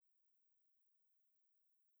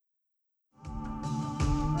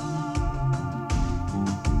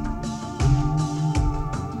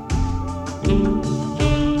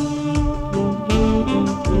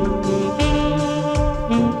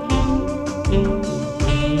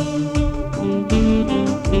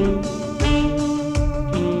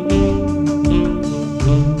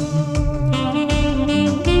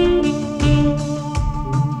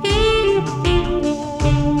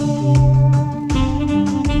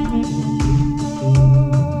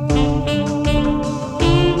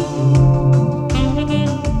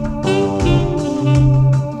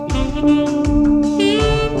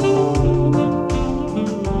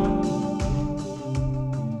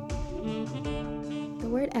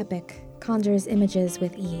word epic conjures images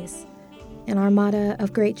with ease. An armada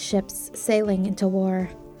of great ships sailing into war,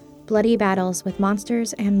 bloody battles with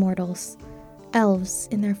monsters and mortals, elves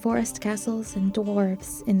in their forest castles and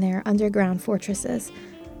dwarves in their underground fortresses.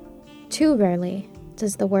 Too rarely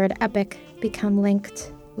does the word epic become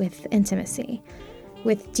linked with intimacy,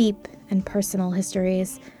 with deep and personal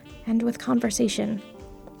histories, and with conversation,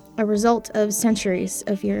 a result of centuries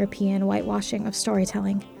of European whitewashing of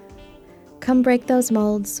storytelling. Come break those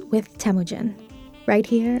molds with Temujin, right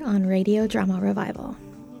here on Radio Drama Revival.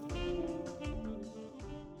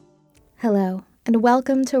 Hello, and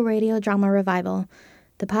welcome to Radio Drama Revival,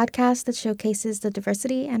 the podcast that showcases the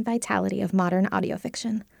diversity and vitality of modern audio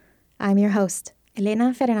fiction. I'm your host,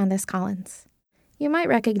 Elena Fernandez-Collins. You might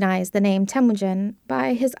recognize the name Temujin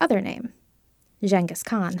by his other name, Genghis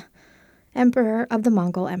Khan, Emperor of the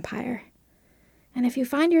Mongol Empire. And if you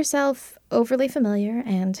find yourself overly familiar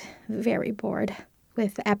and very bored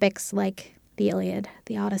with epics like the Iliad,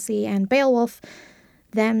 the Odyssey, and Beowulf,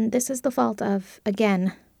 then this is the fault of,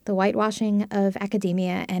 again, the whitewashing of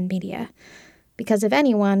academia and media. Because if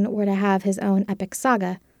anyone were to have his own epic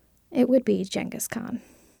saga, it would be Genghis Khan.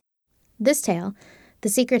 This tale, The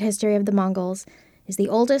Secret History of the Mongols, is the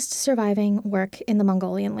oldest surviving work in the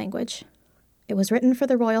Mongolian language. It was written for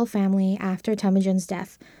the royal family after Temujin's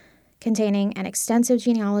death, containing an extensive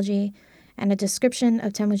genealogy and a description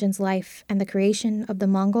of Temujin's life and the creation of the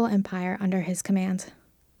Mongol Empire under his command.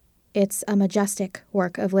 It's a majestic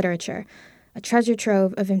work of literature, a treasure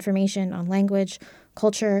trove of information on language,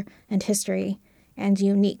 culture, and history, and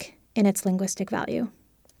unique in its linguistic value.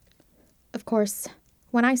 Of course,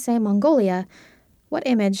 when I say Mongolia, what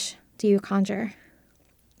image do you conjure?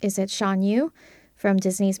 Is it Shan Yu from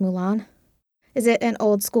Disney's Mulan? Is it an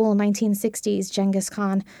old-school 1960s Genghis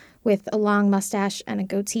Khan with a long mustache and a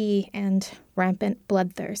goatee and rampant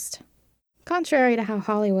bloodthirst? Contrary to how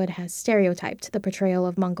Hollywood has stereotyped the portrayal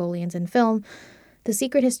of Mongolians in film, The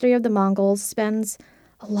Secret History of the Mongols spends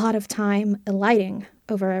a lot of time eliding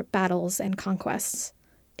over battles and conquests.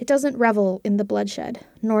 It doesn't revel in the bloodshed,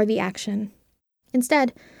 nor the action.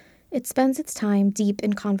 Instead, it spends its time deep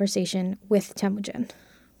in conversation with Temujin,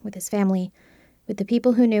 with his family, with the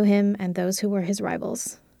people who knew him and those who were his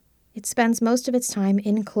rivals. It spends most of its time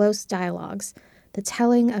in close dialogues, the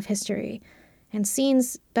telling of history, and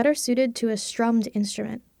scenes better suited to a strummed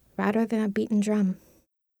instrument rather than a beaten drum.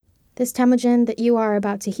 This Temujin that you are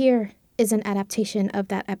about to hear is an adaptation of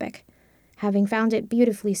that epic, having found it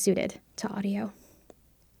beautifully suited to audio.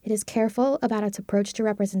 It is careful about its approach to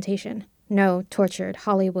representation, no tortured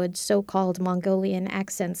Hollywood so-called Mongolian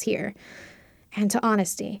accents here, and to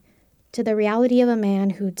honesty, to the reality of a man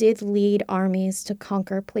who did lead armies to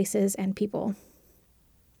conquer places and people.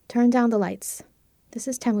 Turn down the lights. This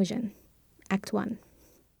is Temujin, Act 1.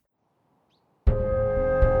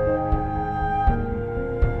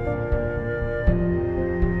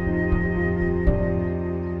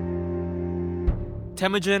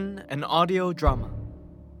 Temujin, an audio drama.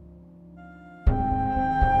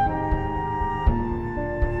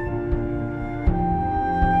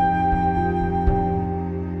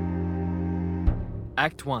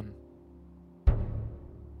 Act 1.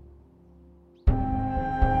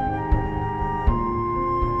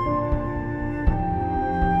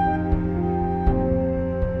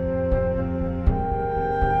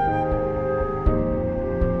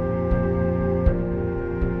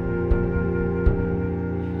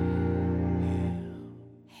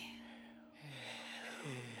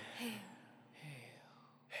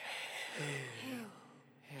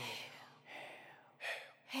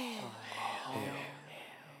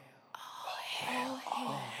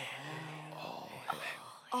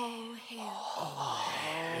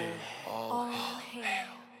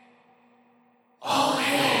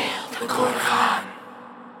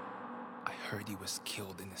 Was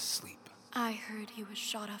killed in his sleep. I heard he was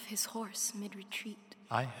shot off his horse mid-retreat.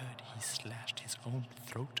 I heard he slashed his own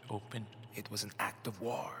throat open. It was an act of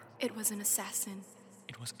war. It was an assassin.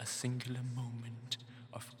 It was a singular moment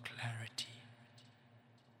of clarity.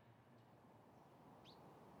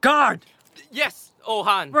 Guard! Yes,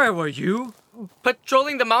 Ohan. Where were you?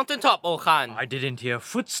 Patrolling the mountaintop, Ohan. I didn't hear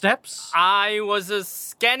footsteps. I was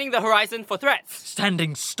scanning the horizon for threats.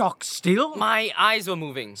 Standing stock still? My eyes were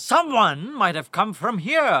moving. Someone might have come from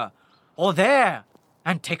here or there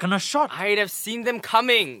and taken a shot. I'd have seen them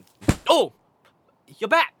coming. Oh, you're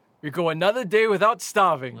back. We go another day without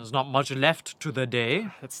starving. There's not much left to the day.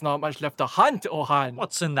 It's not much left to hunt, Ohan.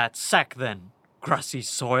 What's in that sack then? Grassy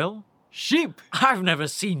soil? Sheep. I've never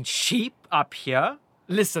seen sheep up here.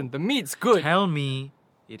 Listen, the meat's good. Tell me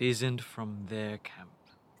it isn't from their camp.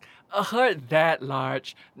 A herd that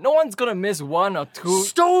large, no one's gonna miss one or two.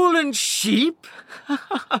 Stolen sheep?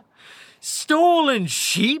 Stolen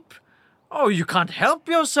sheep? Oh, you can't help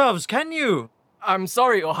yourselves, can you? I'm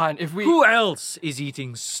sorry, Ohan, if we... Who else is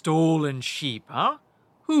eating stolen sheep, huh?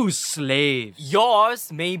 Who's slaves?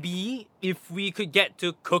 Yours, maybe, if we could get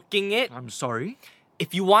to cooking it. I'm sorry?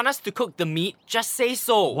 If you want us to cook the meat, just say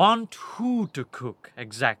so. Want who to cook,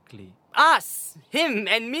 exactly? Us, him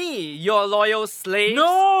and me, your loyal slaves.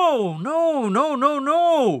 No!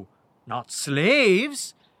 Not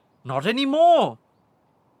slaves. Not anymore.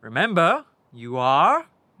 Remember, you are...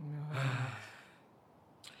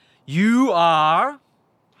 You are...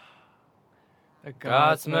 The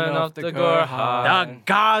guardsmen of the Gurhan. the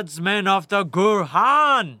guardsmen of the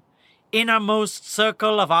Gurhan, innermost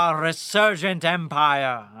circle of our resurgent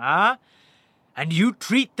empire, huh? And you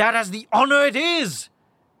treat that as the honor it is.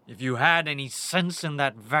 If you had any sense in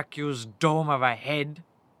that vacuous dome of a head.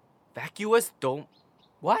 Vacuous dome?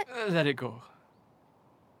 What? Let it go.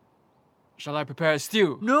 Shall I prepare a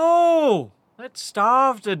stew? No! Let's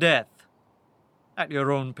starve to death. At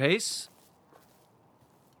your own pace.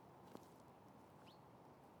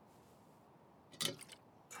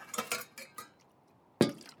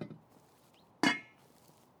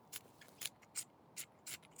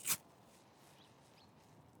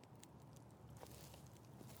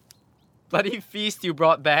 Bloody feast you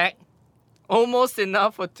brought back. Almost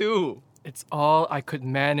enough for two. It's all I could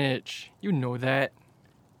manage. You know that.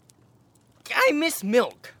 I miss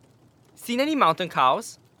milk. Seen any mountain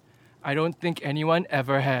cows? I don't think anyone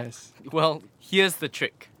ever has. Well, here's the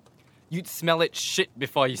trick. You'd smell it shit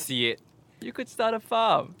before you see it. You could start a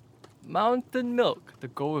farm. Mountain milk to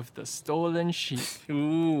go with the stolen sheep.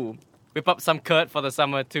 Ooh. Whip up some curd for the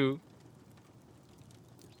summer too.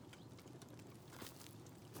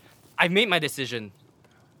 I've made my decision.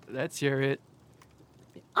 Let's hear it.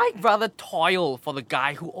 I'd rather toil for the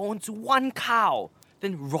guy who owns one cow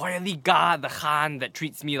than royally guard the Khan that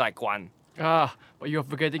treats me like one. Ah, but you're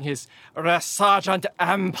forgetting his resurgent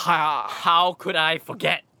empire. How could I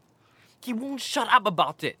forget? He won't shut up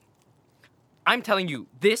about it. I'm telling you,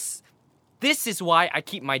 this is why I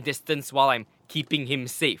keep my distance while I'm keeping him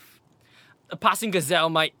safe. A passing gazelle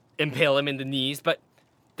might impale him in the knees, but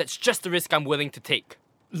that's just the risk I'm willing to take.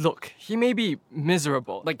 Look, he may be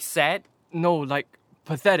miserable. Like sad? No, like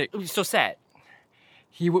pathetic. So sad.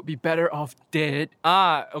 He would be better off dead,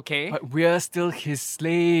 Ah, okay. but we're still his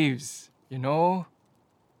slaves, you know?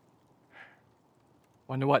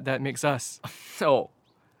 Wonder what that makes us. So,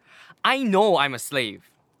 I know I'm a slave.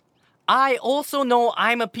 I also know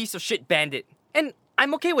I'm a piece of shit bandit, and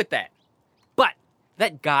I'm okay with that. But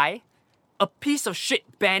that guy, a piece of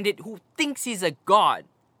shit bandit who thinks he's a god,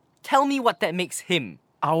 tell me what that makes him.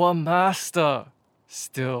 Our master,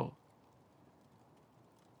 still.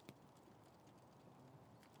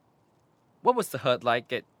 What was the herd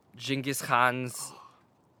like at Genghis Khan's?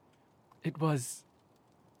 It was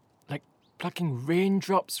like plucking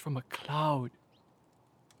raindrops from a cloud.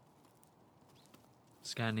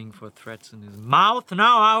 Scanning for threats in his mouth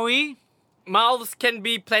now, are we? Mouths can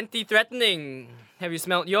be plenty threatening. Have you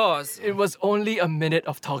smelt yours? It was only a minute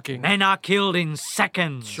of talking. Men are killed in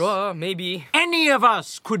seconds. Sure, maybe. Any of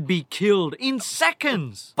us could be killed in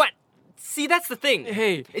seconds. But, see, that's the thing.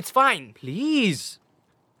 Hey, It's fine. Please,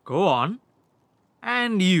 go on.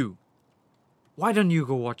 And you. Why don't you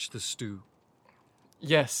go watch the stew?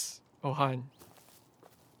 yes, Ohan.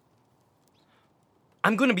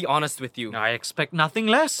 I'm gonna be honest with you. I expect nothing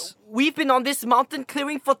less. We've been on this mountain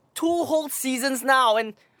clearing for 2 whole seasons now,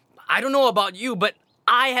 and I don't know about you, but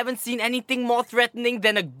I haven't seen anything more threatening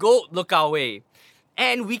than a goat look our way.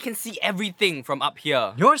 And we can see everything from up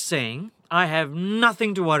here. You're saying I have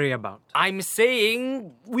nothing to worry about I'm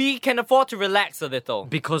saying we can afford to relax a little.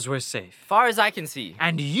 because we're safe. Far as I can see.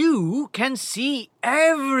 And you can see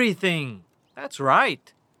everything. That's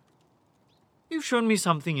right. You've shown me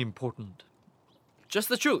something important. Just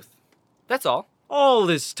the truth. That's all. All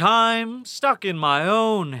this time, stuck in my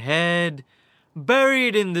own head,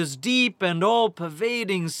 buried in this deep and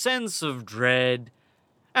all-pervading sense of dread.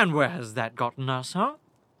 And where has that gotten us, huh?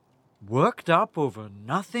 Worked up over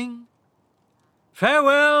nothing?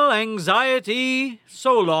 Farewell, anxiety.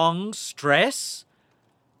 So long, stress.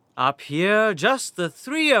 Up here, just the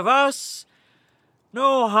 3 of us.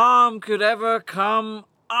 No harm could ever come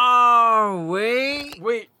our way.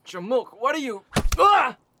 Wait, Jamuk, what are you...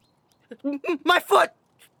 Ah! My foot!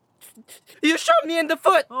 You shot me in the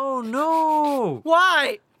foot! Oh no!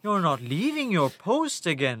 Why? You're not leaving your post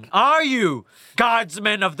again, are you,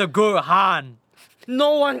 guardsmen of the Gurhan?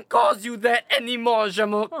 No one calls you that anymore,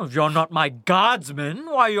 Jamuk. Oh, if you're not my guardsman,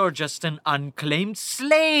 why, you're just an unclaimed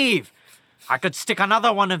slave. I could stick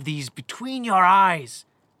another one of these between your eyes.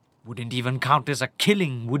 Wouldn't even count as a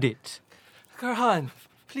killing, would it? Garhan,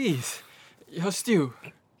 please. Your stew.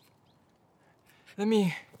 Let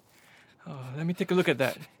me take a look at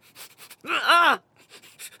that.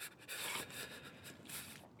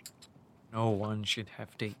 No one should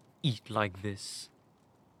have to eat like this.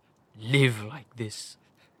 Live like this.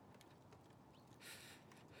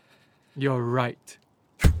 You're right.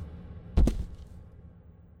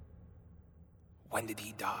 When did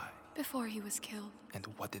he die? Before he was killed, And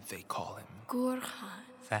what did they call him? Gurhan,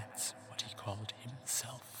 That's what he called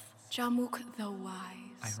himself. Jamuk the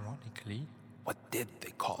Wise. Ironically, What did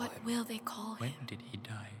they call What him? will they call when him? did he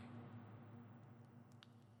die?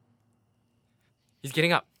 He's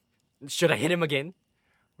getting up. Should I hit him again?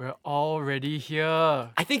 We're already here.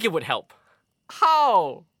 I think it would help.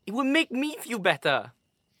 How? It would make me feel better.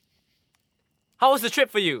 How was the trip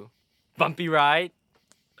for you? Bumpy ride?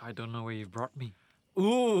 I don't know where you brought me.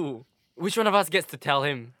 Ooh, which one of us gets to tell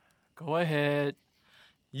him? Go ahead.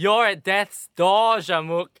 You're at death's door,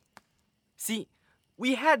 Jamuk. See,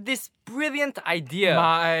 we had this brilliant idea.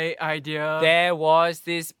 My idea. There was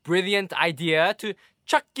this brilliant idea to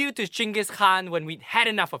chuck you to Genghis Khan when we'd had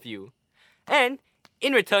enough of you. And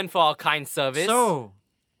in return for our kind service... So,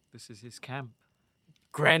 this is his camp.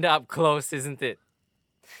 Grander up close, isn't it?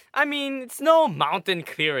 I mean, it's no mountain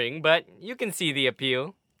clearing, but you can see the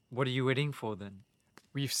appeal. What are you waiting for then?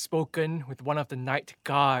 We've spoken with one of the night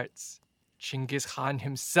guards. Genghis Khan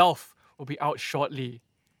himself will be out shortly.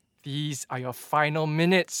 These are your final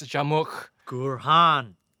minutes, Jamuk.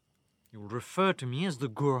 Gurhan. You'll refer to me as the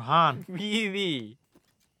Gurhan. Really?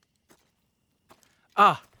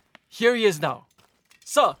 Ah, here he is now.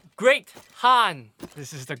 Sir, Great Han!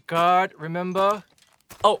 this is the guard, remember?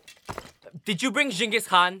 Oh, did you bring Genghis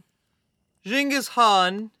Khan? Genghis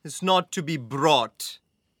Khan is not to be brought.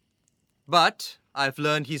 But I've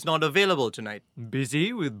learned he's not available tonight.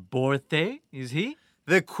 Busy with Borthe, is he?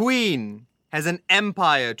 The Queen has an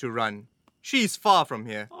empire to run. She's far from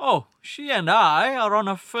here. Oh, she and I are on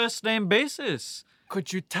a first-name basis.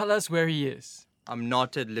 Could you tell us where he is? I'm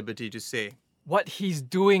not at liberty to say. What he's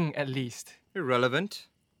doing, at least. Irrelevant.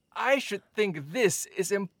 I should think this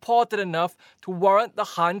is important enough to warrant the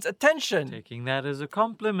Khan's attention. Taking that as a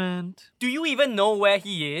compliment. Do you even know where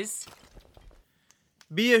he is?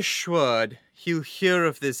 Be assured he'll hear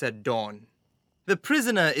of this at dawn. The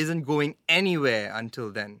prisoner isn't going anywhere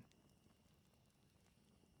until then.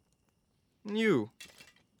 You.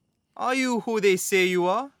 Are you who they say you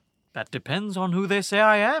are? That depends on who they say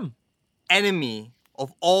I am. Enemy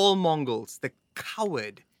of all Mongols, the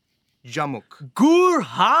coward Jamuk.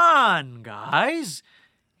 Gurhan, guys!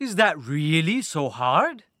 Is that really so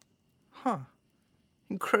hard? Huh.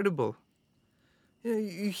 Incredible.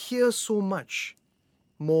 You hear so much.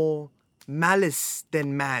 More malice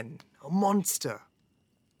than man. A monster.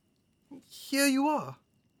 Here you are.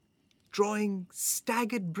 Drawing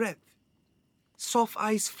staggered breath. Soft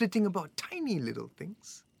eyes flitting about tiny little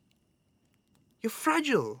things. You're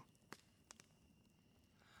fragile.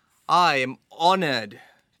 I am honored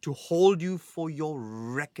to hold you for your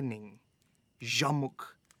reckoning,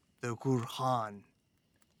 Jamuk the Gurhan.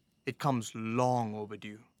 It comes long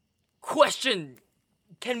overdue. Question!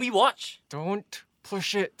 Can we watch? Don't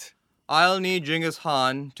push it. I'll need Genghis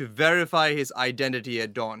Khan to verify his identity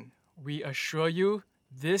at dawn. We assure you,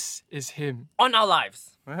 this is him. On our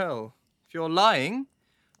lives. Well, if you're lying,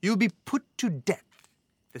 you'll be put to death,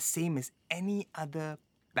 the same as any other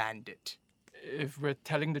bandit. If we're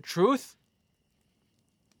telling the truth,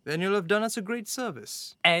 Then you'll have done us a great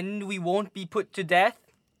service. And we won't be put to death?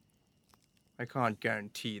 I can't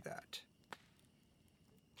guarantee that.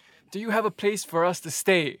 do you have a place for us to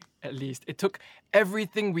stay, at least? It took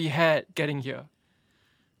everything we had getting here.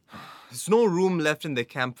 There's no room left in the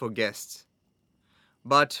camp for guests.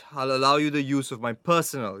 But I'll allow you the use of my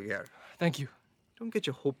personal gear. Thank you. Don't get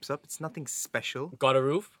your hopes up. It's nothing special. Got a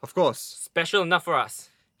roof? Of course. Special enough for us.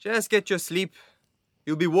 Just get your sleep.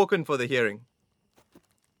 You'll be woken for the hearing.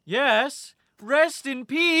 Yes, rest in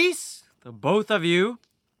peace, the both of you.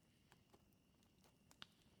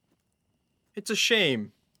 It's a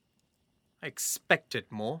shame. I expected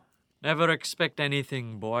more. Never expect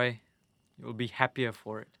anything, boy. You'll be happier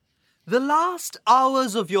for it. The last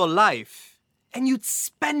hours of your life, and you'd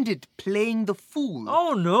spend it playing the fool.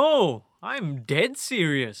 Oh no, I'm dead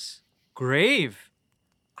serious. Grave.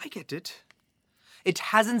 I get it. It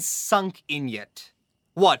hasn't sunk in yet.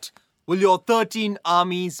 What? Will your 13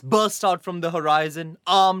 armies burst out from the horizon,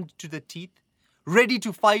 armed to the teeth? ready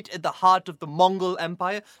to fight at the heart of the Mongol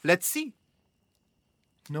Empire? Let's see.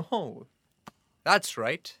 No, that's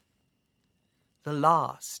right. The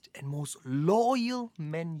last and most loyal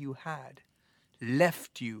men you had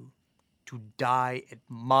left you to die at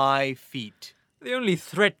my feet. The only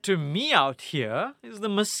threat to me out here is the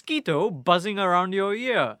mosquito buzzing around your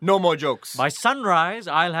ear. No more jokes. By sunrise,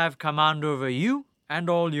 I'll have command over you and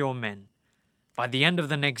all your men. By the end of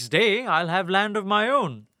the next day, I'll have land of my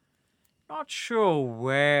own. Not sure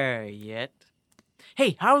where yet.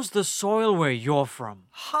 Hey, how's the soil where you're from?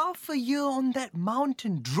 Half a year on that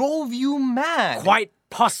mountain drove you mad. Quite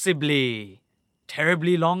possibly.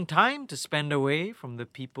 Terribly long time to spend away from the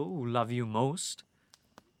people who love you most.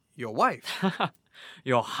 Your wife.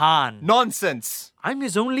 Your Han. Nonsense. I'm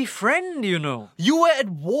his only friend, you know. You were at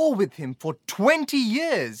war with him for 20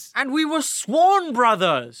 years. And we were sworn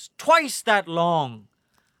brothers, twice that long.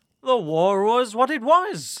 The war was what it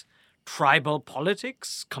was. Tribal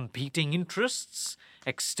politics, competing interests,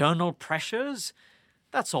 external pressures.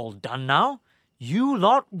 That's all done now. You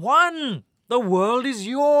lot won. The world is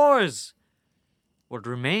yours. What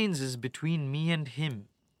remains is between me and him.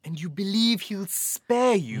 And you believe he'll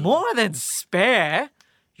spare you? More than spare.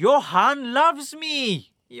 Your Han loves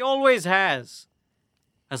me. He always has.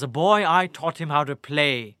 As a boy, I taught him how to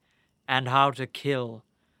play and how to kill.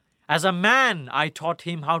 As a man, I taught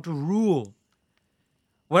him how to rule.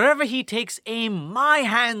 Wherever he takes aim, my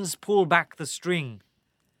hands pull back the string.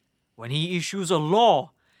 When he issues a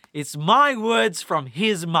law, it's my words from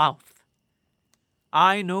his mouth.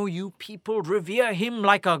 I know you people revere him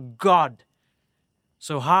like a god.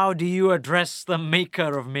 So how do you address the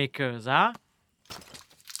maker of makers, huh?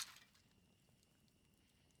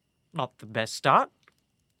 Not the best start.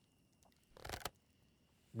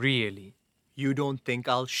 Really. You don't think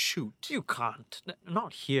I'll shoot? You can't.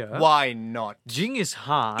 Not here. Why not? Genghis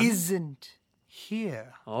Khan Isn't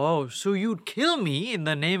here. Oh, so you'd kill me in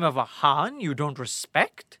the name of a Han you don't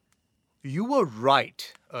respect? You were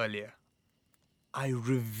right earlier. I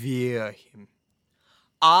revere him.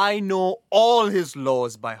 I know all his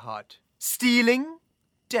laws by heart. Stealing,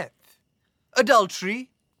 death.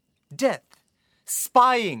 Adultery, death.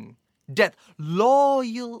 Spying, death.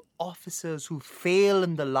 Loyal officers who fail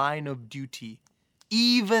in the line of duty,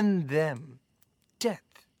 even them, death.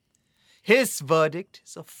 His verdict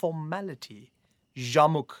is a formality.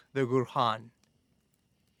 Jamuk the Gurhan.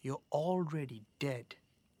 You're already dead.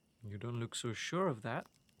 You don't look so sure of that.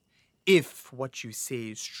 If what you say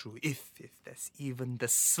is true, if there's even the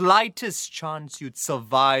slightest chance you'd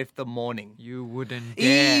survive the morning. You wouldn't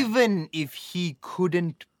dare. Even if he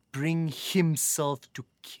couldn't bring himself to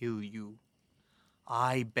kill you,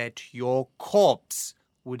 I bet your corpse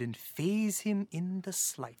wouldn't faze him in the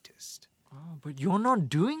slightest. Oh, but you're not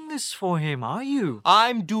doing this for him, are you?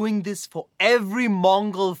 I'm doing this for every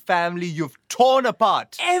Mongol family you've torn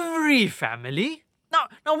apart. Every family?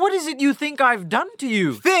 Now, what is it you think I've done to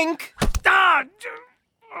you? Think?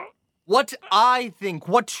 What I think,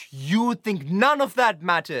 what you think, none of that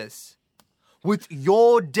matters. With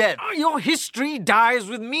your death. Your history dies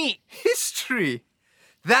with me. History?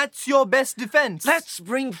 That's your best defense. Let's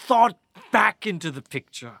bring thought back into the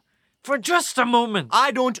picture. For just a moment.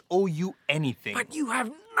 I don't owe you anything. But you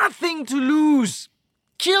have nothing to lose.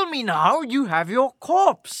 Kill me now, you have your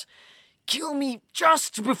corpse. Kill me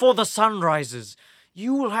just before the sun rises.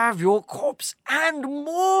 You will have your corpse and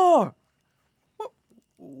more.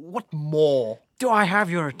 What more? Do I have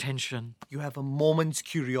your attention? You have a moment's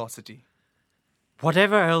curiosity.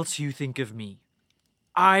 Whatever else you think of me,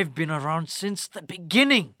 I've been around since the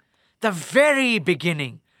beginning. The very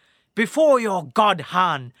beginning. Before your God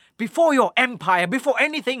Han, before your empire, before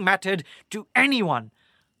anything mattered to anyone,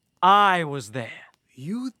 I was there.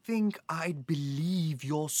 You think I'd believe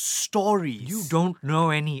your stories? You don't know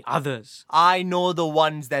any others. I know the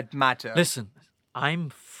ones that matter. Listen, I'm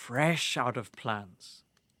fresh out of plans.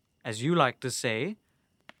 As you like to say,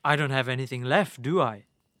 I don't have anything left, do I?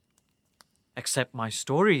 Except my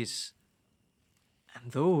stories.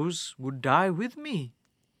 And those would die with me.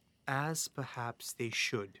 As perhaps they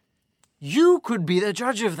should. You could be the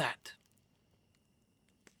judge of that.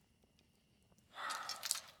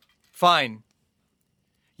 Fine.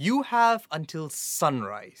 You have until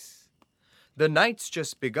sunrise. The night's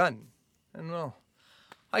just begun. And well,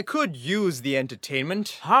 I could use the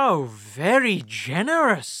entertainment. How very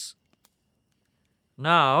generous.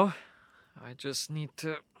 Now, I just need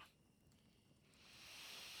to...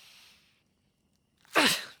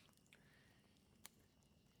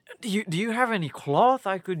 Do you have any cloth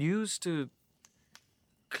I could use to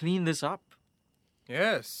clean this up?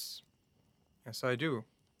 Yes. Yes, I do.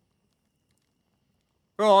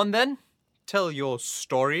 Go on then. tell your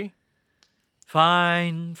story?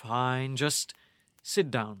 Fine. Just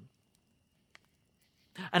sit down.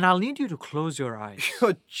 And I'll need you to close your eyes.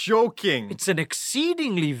 You're joking. It's an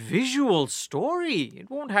exceedingly visual story. It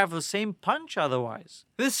won't have the same punch otherwise.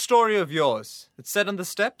 This story of yours, it's set on the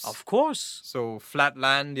steppes? Of course. So, flat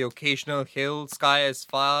land, the occasional hill, sky as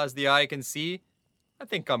far as the eye can see. I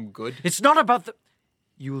think I'm good. It's not about the...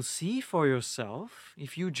 You'll see for yourself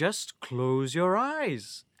if you just close your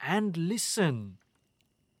eyes and listen.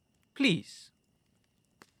 Please.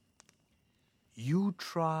 You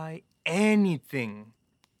try anything,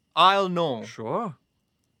 I'll know. Sure.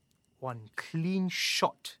 One clean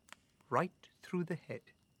shot right through the head.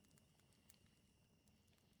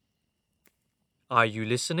 Are you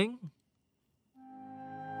listening?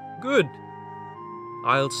 Good.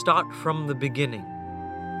 I'll start from the beginning.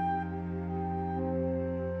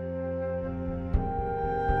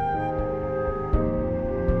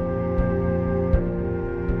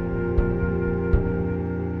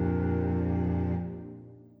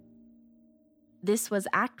 This was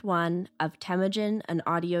Act 1 of Temujin, an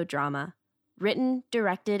audio drama, written,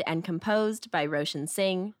 directed, and composed by Roshan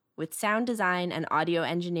Singh, with sound design and audio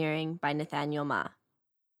engineering by Nathaniel Ma.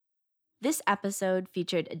 This episode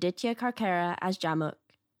featured Aditya Karkera as Jamuk,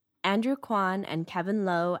 Andrew Kwan and Kevin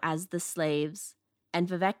Lowe as the slaves, and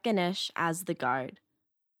Vivek Ganesh as the guard.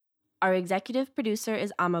 Our executive producer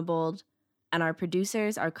is Amabold, and our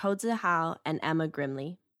producers are Kodza Hao and Emma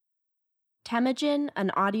Grimley. Temujin, an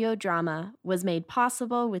audio drama, was made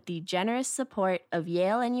possible with the generous support of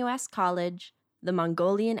Yale NUS College, the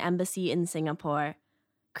Mongolian Embassy in Singapore,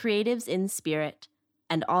 Creatives in Spirit,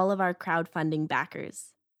 and all of our crowdfunding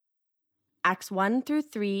backers. Acts 1 through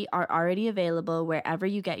 3 are already available wherever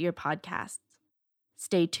you get your podcasts.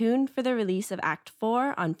 Stay tuned for the release of Act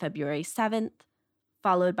 4 on February 7th,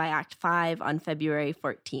 followed by Act 5 on February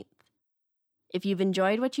 14th. If you've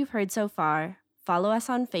enjoyed what you've heard so far, follow us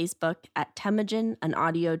on Facebook at Temujin, an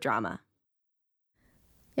audio drama.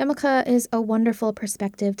 Yamuka is a wonderful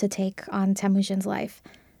perspective to take on Temujin's life.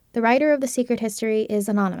 The writer of The Secret History is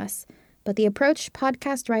anonymous, but the approach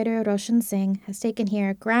podcast writer Roshan Singh has taken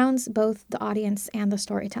here grounds both the audience and the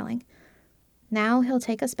storytelling. Now he'll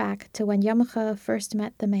take us back to when Yamuka first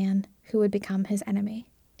met the man who would become his enemy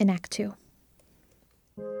in Act 2.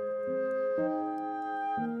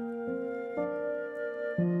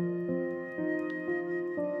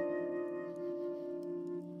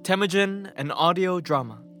 Temujin, an audio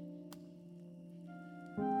drama.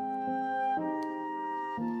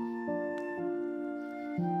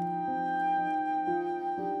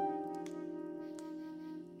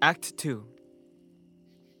 Act 2.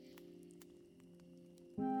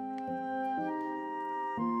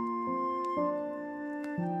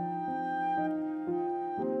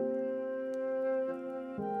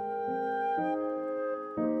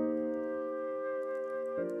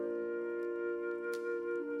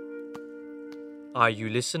 Are you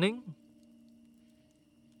listening?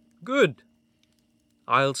 Good.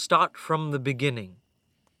 I'll start from the beginning.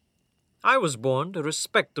 I was born to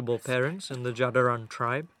respectable parents in the Jadaran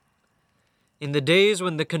tribe. In the days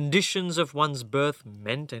when the conditions of one's birth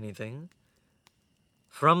meant anything.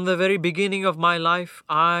 From the very beginning of my life,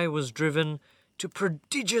 I was driven to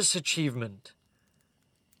prodigious achievement.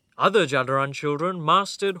 Other Jadaran children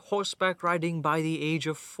mastered horseback riding by the age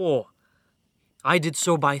of 4. I did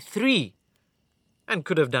so by 3. And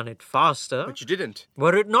could have done it faster. But you didn't.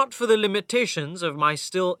 Were it not for the limitations of my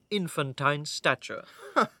still infantine stature.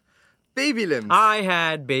 Baby limbs. I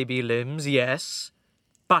had baby limbs, yes,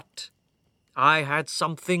 but I had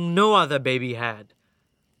something no other baby had,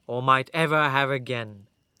 or might ever have again.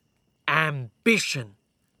 Ambition.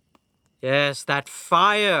 Yes, that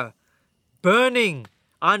fire, burning,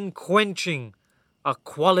 unquenching, a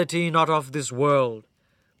quality not of this world.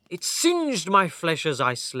 It singed my flesh as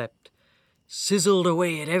I slept, sizzled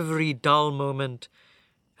away at every dull moment,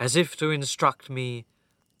 as if to instruct me,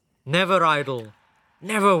 never idle,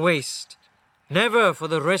 never waste, never for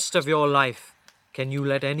the rest of your life can you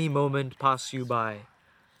let any moment pass you by.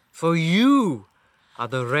 For you are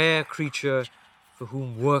the rare creature for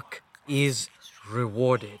whom work is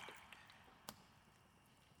rewarded.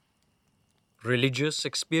 Religious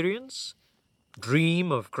experience?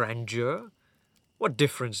 Dream of grandeur? What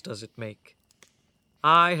difference does it make?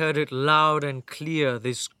 I heard it loud and clear,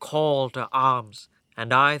 this call to arms,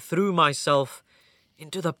 and I threw myself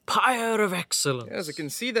into the pyre of excellence. Yes, I can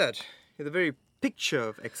see that. You're the very picture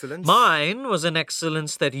of excellence. Mine was an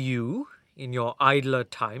excellence that you, in your idler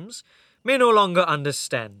times, may no longer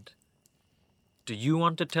understand. Do you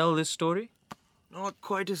want to tell this story? Not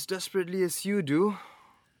quite as desperately as you do.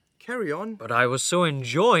 Carry on. But I was so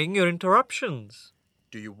enjoying your interruptions.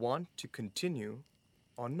 Do you want to continue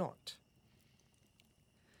or not?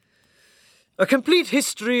 A complete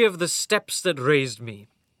history of the steppes that raised me.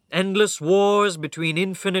 Endless wars between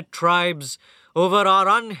infinite tribes over our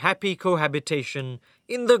unhappy cohabitation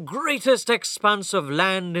in the greatest expanse of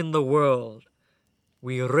land in the world.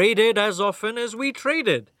 We raided as often as we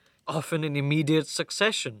traded, often in immediate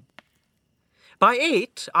succession. By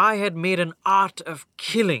 8, I had made an art of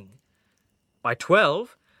killing. By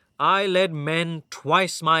 12, I led men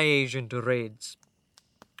twice my age into raids.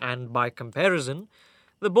 And by comparison,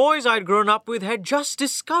 the boys I'd grown up with had just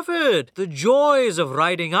discovered the joys of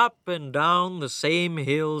riding up and down the same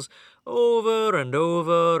hills over and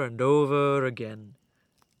over and over again.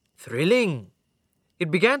 Thrilling. It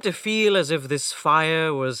began to feel as if this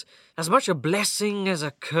fire was as much a blessing as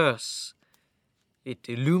a curse. It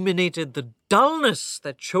illuminated the dullness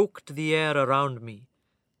that choked the air around me,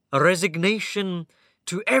 a resignation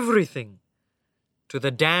to everything, to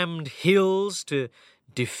the damned hills, to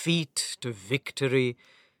defeat, to victory,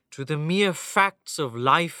 to the mere facts of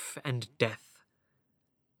life and death.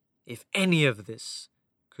 If any of this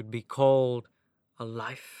could be called a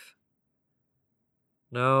life.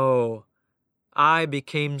 No, I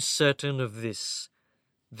became certain of this.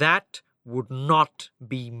 That would not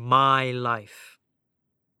be my life.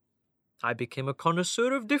 I became a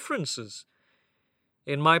connoisseur of differences.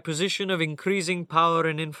 In my position of increasing power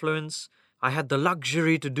and influence, I had the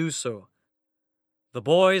luxury to do so. The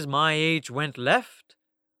boys my age went left,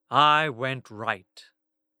 I went right.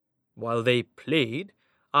 While they played,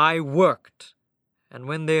 I worked, and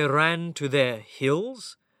when they ran to their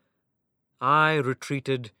hills, I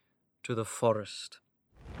retreated to the forest.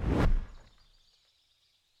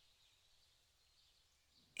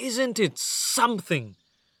 Isn't it something?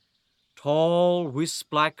 Tall,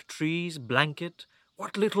 wisp-like trees blanket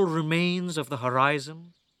what little remains of the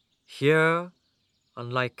horizon. Here,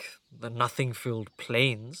 unlike the nothing-filled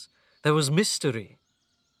plains, there was mystery.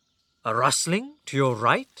 A rustling to your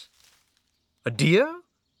right? A deer?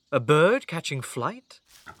 A bird catching flight?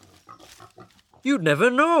 You'd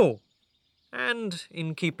never know. And,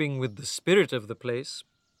 in keeping with the spirit of the place,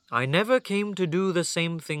 I never came to do the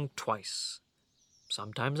same thing twice.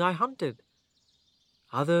 Sometimes I hunted.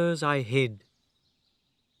 Others I hid,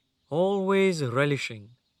 always relishing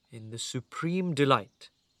in the supreme delight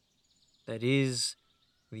that is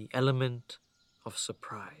the element of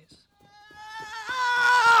surprise.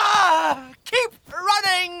 Keep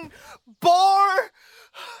running, boar!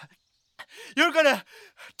 You're gonna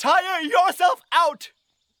tire yourself out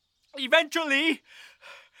eventually.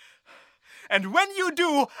 And when you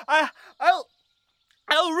do,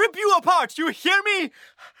 I'll rip you apart, you hear me?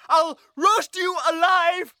 I'll roast you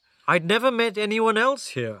alive! I'd never met anyone else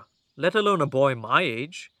here, let alone a boy my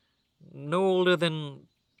age, no older than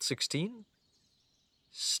 16.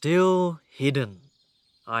 Still hidden,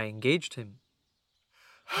 I engaged him.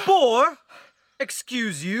 Boar!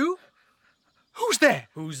 Excuse you? Who's there?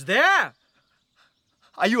 Who's there?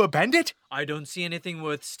 Are you a bandit? I don't see anything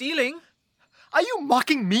worth stealing. Are you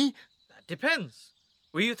mocking me? That depends.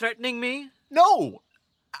 Were you threatening me? No,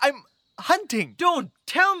 I'm hunting. Don't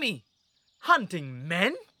tell me! Hunting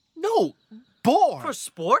men? No, boar. For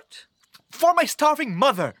sport? For my starving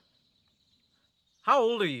mother. How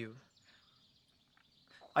old are you?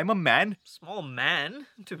 I'm a man. Small man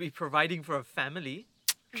to be providing for a family.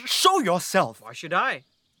 Show yourself. Why should I?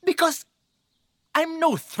 Because I'm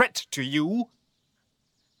no threat to you.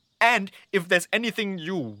 And if there's anything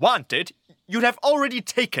you wanted, you'd have already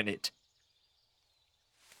taken it.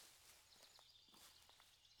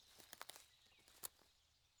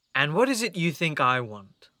 And what is it you think I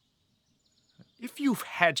want? If you've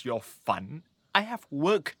had your fun, I have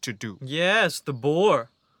work to do. Yes, the boar.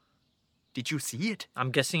 Did you see it?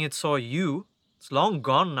 I'm guessing it saw you. It's long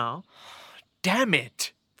gone now. Damn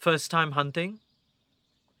it! First time hunting?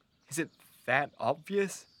 Is it that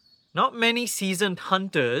obvious? Not many seasoned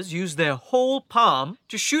hunters use their whole palm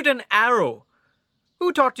to shoot an arrow.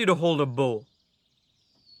 Who taught you to hold a bow?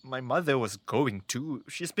 My mother was going to.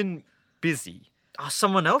 She's been busy. Ask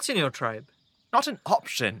someone else in your tribe. Not an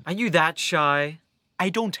option. Are you that shy? I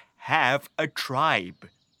don't have a tribe.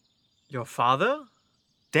 Your father?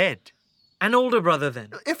 Dead. An older brother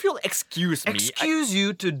then? If you'll excuse me... Excuse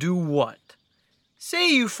you to do what?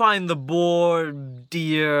 Say you find the boar,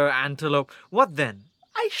 deer, antelope. What then?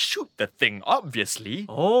 I shoot the thing, obviously.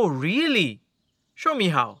 Oh, really? Show me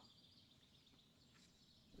how.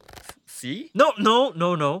 See?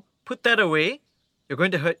 No. Put that away. You're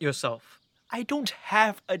going to hurt yourself. I don't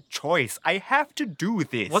have a choice. I have to do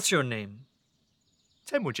this. What's your name?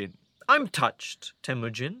 Temujin. I'm touched,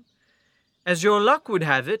 Temujin. As your luck would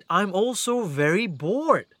have it, I'm also very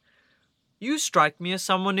bored. You strike me as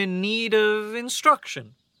someone in need of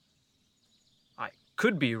instruction. I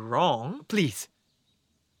could be wrong. Please.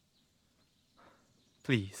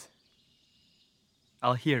 Please.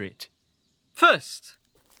 I'll hear it. First,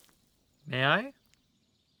 may I?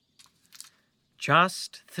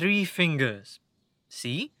 Just 3 fingers.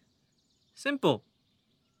 See? Simple.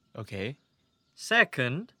 Okay.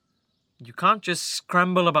 Second, you can't just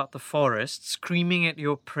scramble about the forest screaming at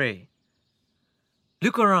your prey.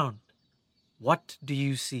 Look around. What do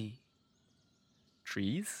you see?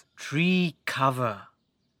 Trees? Tree cover.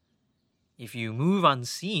 If you move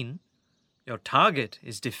unseen, your target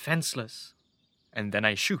is defenseless. And then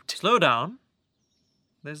I shoot. Slow down.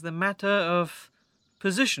 There's the matter of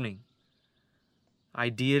positioning.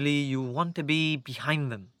 Ideally, you want to be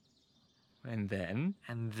behind them. And then?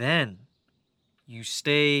 And then you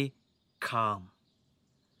stay calm.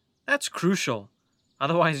 That's crucial.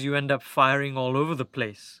 Otherwise, you end up firing all over the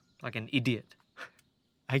place like an idiot.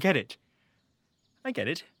 I get it. I get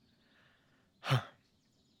it.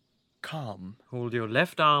 Calm. Hold your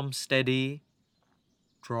left arm steady.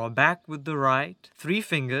 Draw back with the right. 3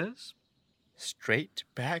 fingers. Straight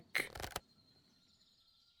back.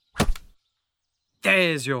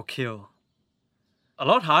 There's your kill. A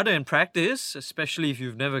lot harder in practice, especially if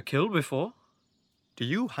you've never killed before. Do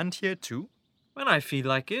you hunt here too? When I feel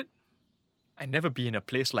like it. I'd never be in a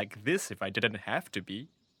place like this if I didn't have to be.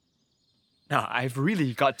 Now, I've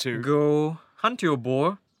really got to... Go hunt your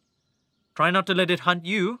boar. Try not to let it hunt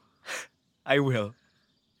you. I will.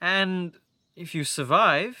 And if you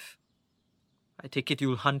survive, I take it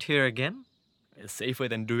you'll hunt here again? It's safer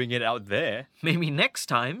than doing it out there. Maybe next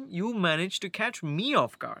time you'll manage to catch me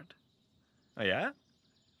off guard. Oh, yeah?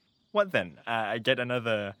 What then? I get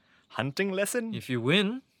another hunting lesson? If you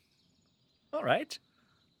win. All right.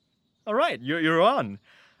 All right, you're on.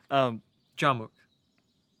 Jamuk.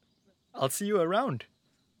 I'll see you around,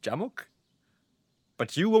 Jamuk.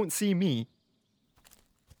 But you won't see me.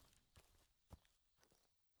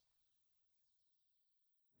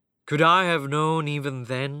 Could I have known even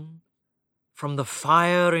then, from the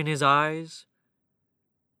fire in his eyes?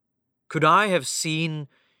 Could I have seen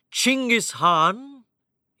Chinggis Khan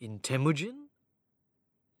in Temujin?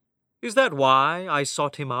 Is that why I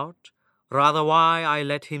sought him out? Rather why I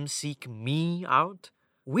let him seek me out?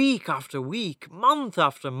 Week after week, month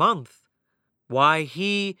after month. Why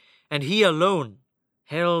he, and he alone,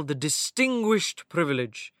 held the distinguished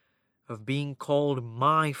privilege of being called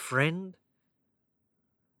my friend?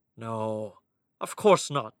 No, of course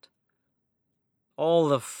not. All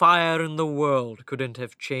the fire in the world couldn't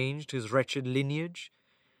have changed his wretched lineage.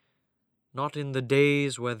 Not in the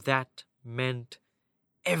days where that meant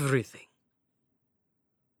everything.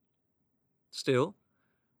 Still,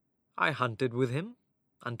 I hunted with him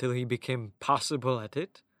until he became passable at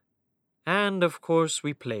it. And, of course,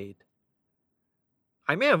 we played.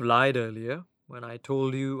 I may have lied earlier when I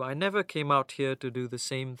told you I never came out here to do the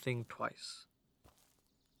same thing twice.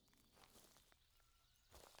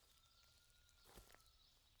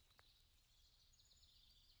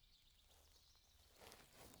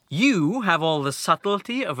 You have all the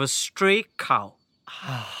subtlety of a stray cow.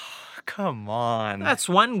 Come on. That's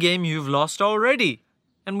one game you've lost already,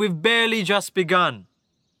 and we've barely just begun.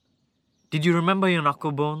 Did you remember your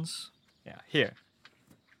knuckle bones? Yeah, here.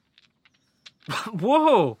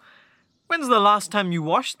 Whoa! When's the last time you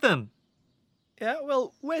washed them? Yeah,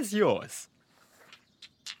 well, where's yours?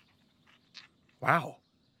 Wow.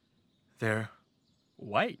 They're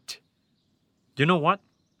white. You know what?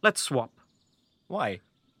 Let's swap. Why?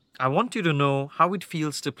 I want you to know how it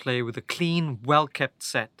feels to play with a clean, well-kept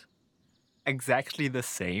set. Exactly the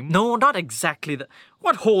same? No, not exactly the...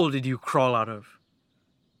 What hole did you crawl out of?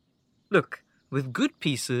 Look, with good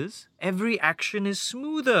pieces, every action is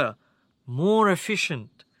smoother, more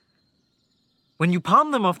efficient. When you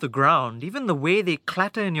palm them off the ground, even the way they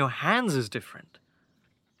clatter in your hands is different.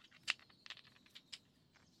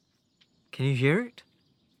 Can you hear it?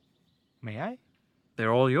 May I?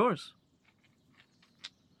 They're all yours.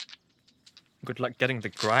 Good luck getting the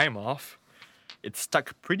grime off. It's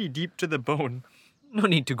stuck pretty deep to the bone. No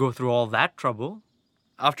need to go through all that trouble.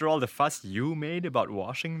 After all the fuss you made about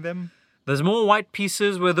washing them? There's more white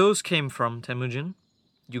pieces where those came from, Temujin.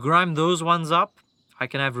 You grime those ones up, I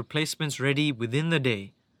can have replacements ready within the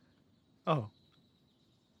day. Oh.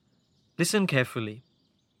 Listen carefully.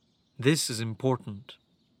 This is important.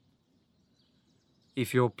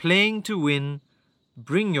 If you're playing to win,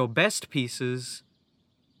 bring your best pieces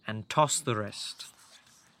and toss the rest.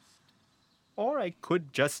 Or I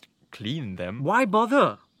could just clean them. Why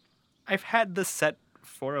bother? I've had the set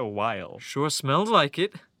for a while. Sure smells like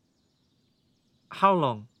it. How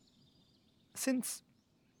long? Since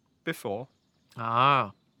before.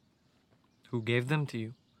 Ah. Who gave them to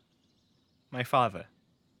you? My father.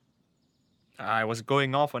 I was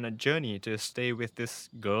going off on a journey to stay with this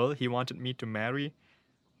girl he wanted me to marry,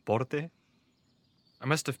 Porte. I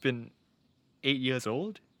must have been 8 years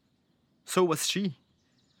old. So was she.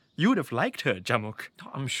 You would have liked her, Jamuk.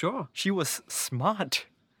 I'm sure. She was smart.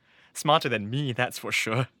 Smarter than me, that's for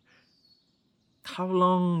sure. How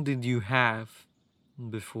long did you have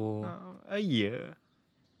before? A year.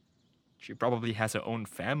 She probably has her own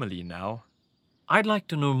family now. I'd like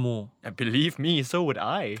to know more. Believe me, so would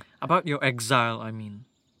I. About your exile, I mean.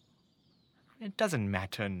 It doesn't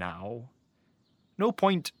matter now. No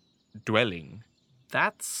point dwelling.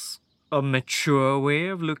 That's a mature way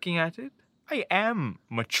of looking at it. I am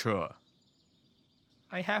mature.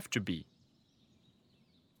 I have to be.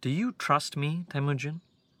 Do you trust me, Temujin?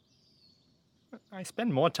 I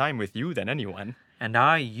spend more time with you than anyone. And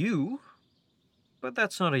I you? But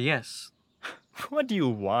that's not a yes. What do you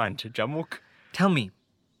want, Jamuk? Tell me,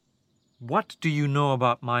 what do you know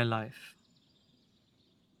about my life?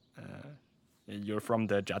 You're from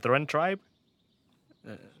the Jataran tribe?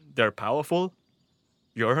 They're powerful.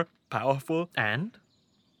 You're powerful. And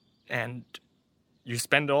you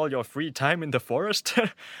spend all your free time in the forest?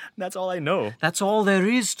 That's all I know. That's all there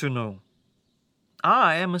is to know.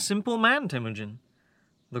 I am a simple man, Temujin.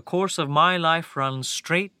 The course of my life runs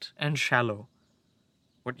straight and shallow.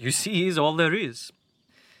 What you see is all there is.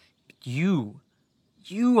 But you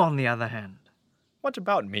on the other hand. What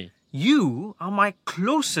about me? You are my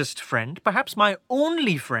closest friend, perhaps my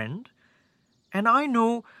only friend, and I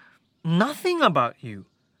know nothing about you,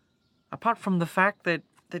 apart from the fact that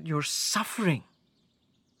you're suffering.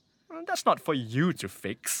 That's not for you to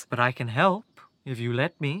fix. But I can help, if you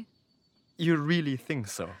let me. You really think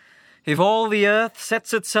so? If all the earth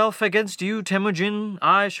sets itself against you, Temujin,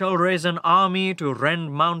 I shall raise an army to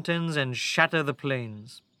rend mountains and shatter the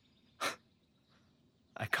plains.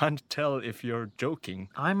 I can't tell if you're joking.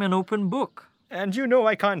 I'm an open book. And you know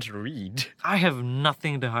I can't read. I have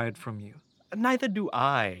nothing to hide from you. Neither do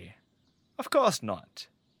I. Of course not.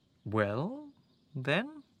 Well, then?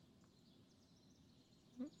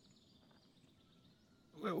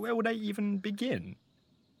 Where would I even begin?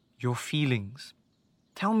 Your feelings.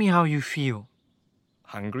 Tell me how you feel.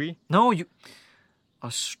 Hungry? No,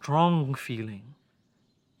 a strong feeling.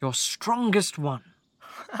 Your strongest one.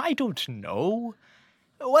 I don't know.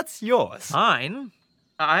 What's yours? Mine?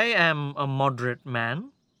 I am a moderate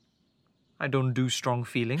man. I don't do strong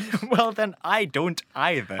feelings. Well, then I don't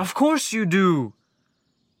either. Of course you do.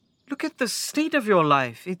 Look at the state of your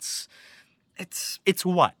life. It's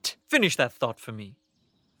what? Finish that thought for me.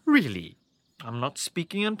 Really? I'm not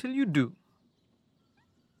speaking until you do.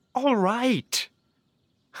 All right.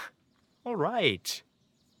 All right.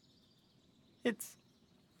 It's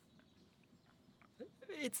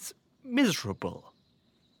miserable.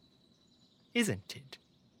 Isn't it?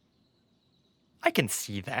 I can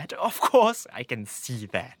see that. Of course I can see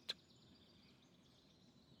that.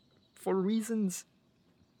 For reasons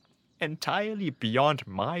entirely beyond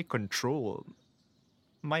my control,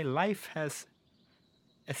 my life has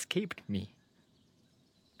escaped me.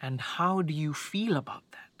 And how do you feel about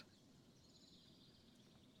that?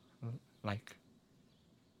 Like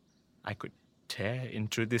I could tear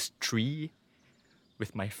into this tree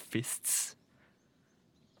with my fists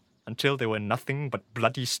until there were nothing but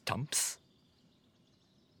bloody stumps.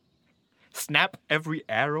 Snap every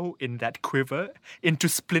arrow in that quiver into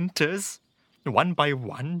splinters, one by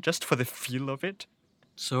one, just for the feel of it.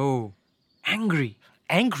 So, angry.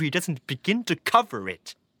 Angry doesn't begin to cover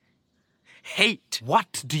it. Hate.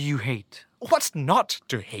 What do you hate? What's not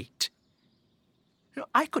to hate?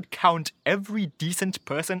 I could count every decent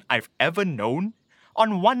person I've ever known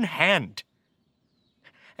on one hand.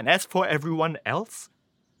 And as for everyone else,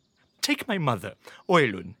 take my mother,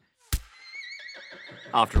 Oilun.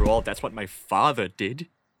 After all, that's what my father did.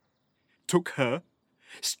 Took her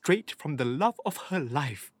straight from the love of her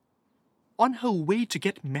life, on her way to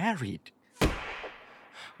get married.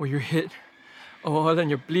 Were you hit? Oh, then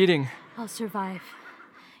you're bleeding. I'll survive.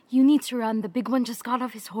 You need to run. The big one just got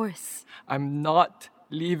off his horse. I'm not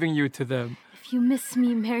leaving you to them. If you miss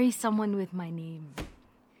me, marry someone with my name.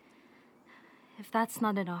 If that's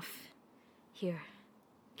not enough, here,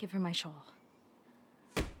 give her my shawl.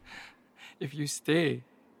 If you stay,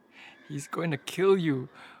 he's going to kill you.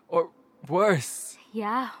 Or worse.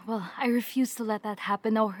 Yeah, well, I refuse to let that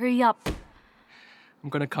happen. Now hurry up. I'm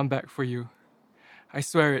going to come back for you. I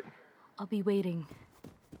swear it. I'll be waiting.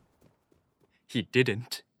 He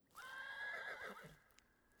didn't.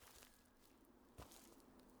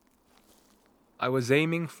 I was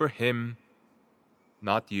aiming for him,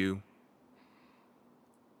 not you.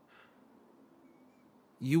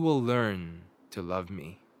 You will learn to love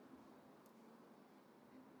me.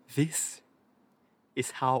 This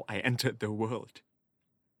is how I entered the world.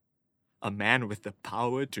 A man with the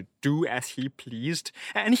power to do as he pleased,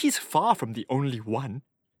 and he's far from the only one.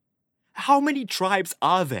 How many tribes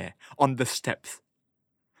are there on the steppes?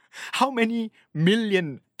 How many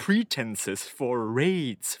million pretenses for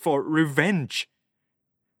raids, for revenge?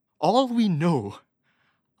 All we know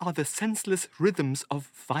are the senseless rhythms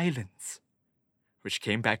of violence, which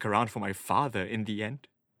came back around for my father in the end.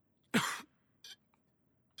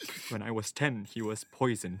 When I was 10, he was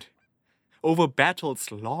poisoned, over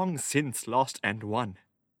battles long since lost and won.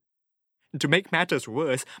 To make matters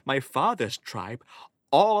worse, my father's tribe,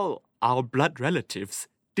 all our blood relatives,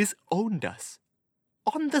 disowned us.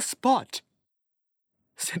 On the spot.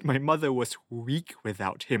 Said my mother was weak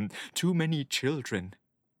without him, too many children.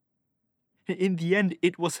 In the end,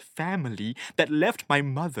 it was family that left my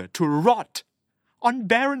mother to rot on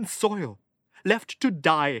barren soil, left to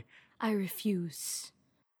die. I refuse.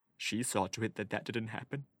 She saw to it that that didn't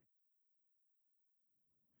happen.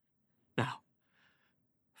 Now,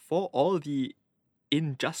 for all the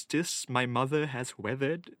injustice my mother has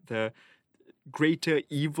weathered, the greater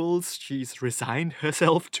evils she's resigned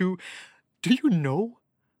herself to, do you know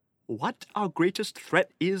what our greatest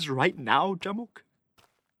threat is right now, Jamuk?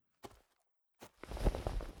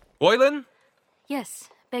 Oilen, Yes,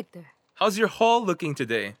 Begder. how's your haul looking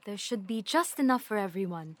today? There should be just enough for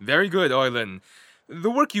everyone. Very good, Oilen.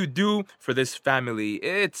 The work you do for this family,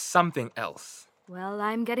 it's something else. Well,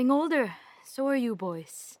 I'm getting older. So are you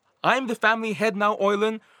boys. I'm the family head now,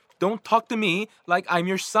 Oilen. Don't talk to me like I'm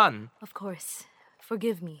your son. Of course.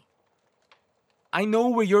 Forgive me. I know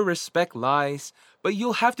where your respect lies, but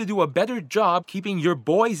you'll have to do a better job keeping your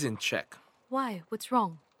boys in check. Why? What's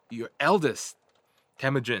wrong? Your eldest,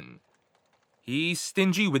 Temujin. He's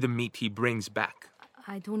stingy with the meat he brings back.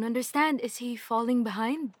 I don't understand. Is he falling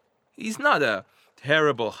behind? He's not a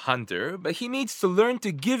terrible hunter, but he needs to learn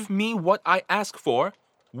to give me what I ask for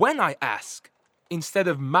when I ask, instead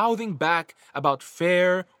of mouthing back about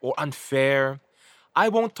fair or unfair. I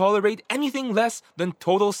won't tolerate anything less than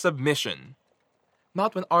total submission.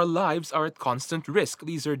 Not when our lives are at constant risk.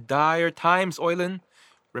 These are dire times, Oilen.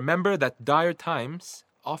 Remember that dire times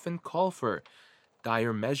often call for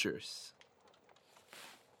dire measures.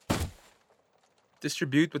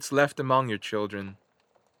 Distribute what's left among your children.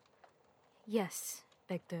 Yes,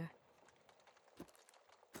 Begder.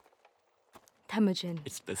 Temujin.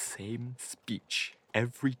 It's the same speech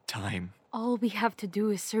every time. All we have to do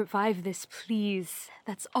is survive this, please.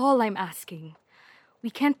 That's all I'm asking. We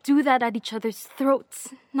can't do that at each other's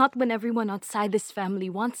throats. Not when everyone outside this family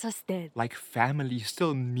wants us dead. Like family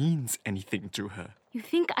still means anything to her. You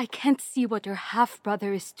think I can't see what your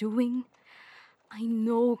half-brother is doing? I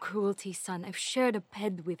know cruelty, son. I've shared a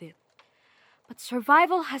bed with it. But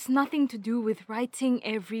survival has nothing to do with righting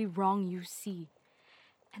every wrong you see.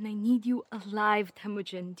 And I need you alive,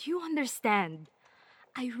 Temujin. Do you understand?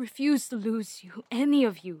 I refuse to lose you, any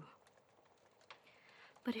of you.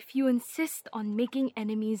 But if you insist on making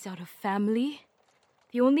enemies out of family,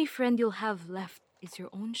 the only friend you'll have left is your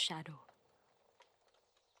own shadow.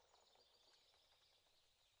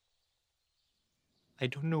 I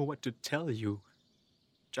don't know what to tell you,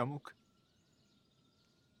 Jamuk.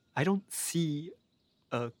 I don't see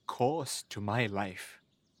a course to my life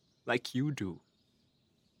like you do.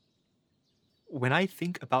 When I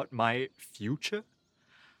think about my future,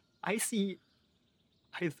 I see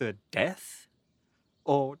either death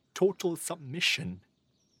or total submission.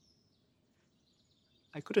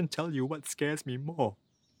 I couldn't tell you what scares me more.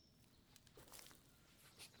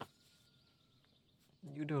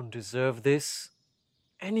 You don't deserve this.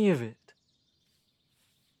 Any of it.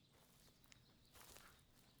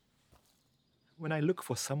 When I look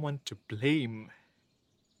for someone to blame,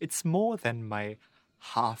 it's more than my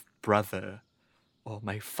half-brother or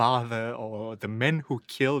my father or the men who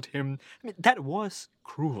killed him. I mean, that was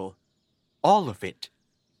cruel. All of it.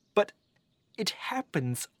 But it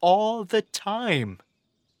happens all the time.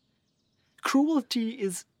 Cruelty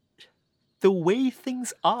is the way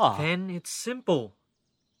things are. Then it's simple.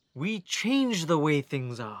 We change the way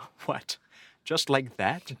things are. What? Just like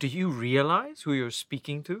that? Do you realize who you're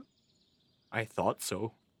speaking to? I thought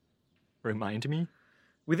so. Remind me?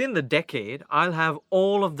 Within the decade, I'll have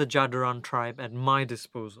all of the Jadaran tribe at my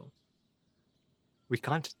disposal. We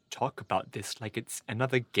can't talk about this like it's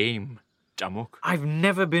another game, Jamuk. I've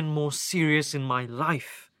never been more serious in my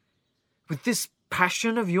life. With this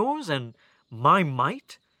passion of yours and my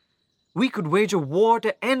might, we could wage a war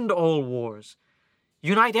to end all wars,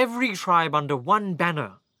 Unite every tribe under one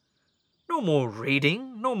banner. No more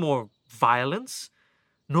raiding, no more violence,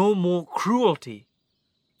 no more cruelty.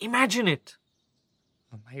 Imagine it.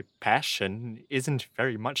 My passion isn't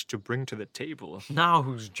very much to bring to the table. Now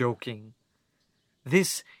who's joking?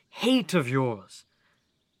 This hate of yours,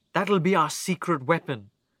 that'll be our secret weapon.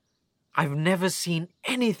 I've never seen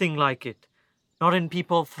anything like it, not in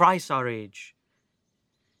people thrice our age.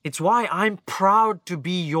 It's why I'm proud to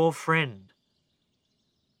be your friend.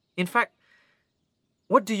 In fact,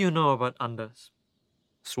 what do you know about Anders?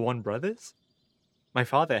 Sworn brothers? My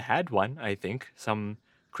father had one, I think. Some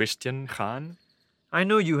Christian Khan. I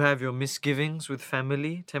know you have your misgivings with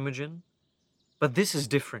family, Temujin, but this is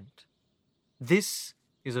different. This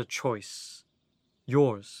is a choice.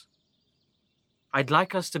 Yours. I'd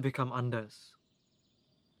like us to become Anders.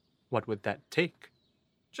 What would that take?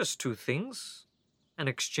 Just two things. An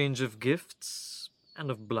exchange of gifts and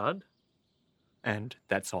of blood. And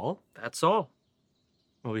that's all? That's all.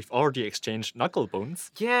 Well, we've already exchanged knuckle bones.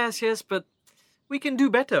 Yes, but we can do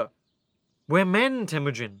better. We're men,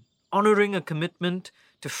 Temujin, honoring a commitment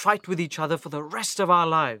to fight with each other for the rest of our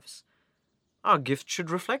lives. Our gift should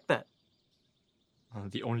reflect that.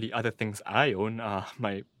 The only other things I own are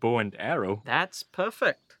my bow and arrow. That's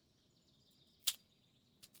perfect.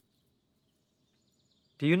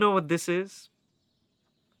 Do you know what this is?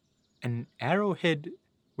 An arrowhead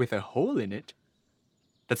with a hole in it?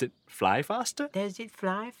 Does it fly faster? Does it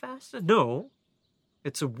fly faster? No.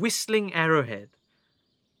 It's a whistling arrowhead.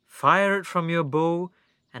 Fire it from your bow,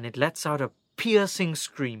 and it lets out a piercing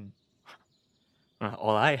scream.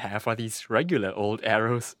 All I have are these regular old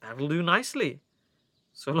arrows. That'll do nicely.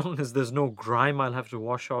 So long as there's no grime I'll have to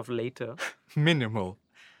wash off later. Minimal.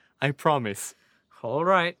 I promise. All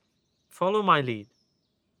right. Follow my lead.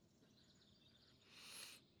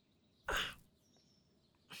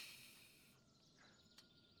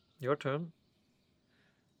 Your turn.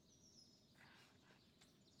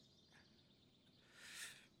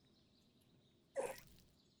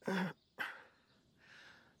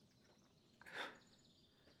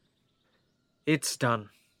 It's done.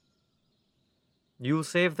 You'll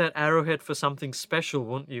save that arrowhead for something special,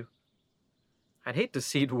 won't you? I'd hate to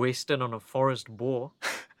see it wasted on a forest boar.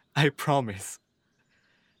 I promise.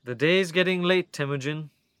 The day's getting late,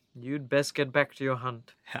 Temujin. You'd best get back to your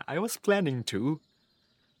hunt. I was planning to.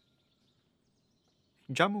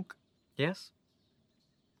 Jamuk. Yes?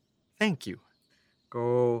 Thank you.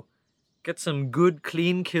 Go get some good,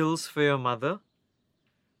 clean kills for your mother.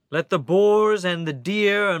 Let the boars and the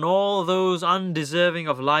deer and all those undeserving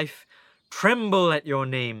of life tremble at your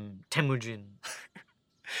name, Temujin.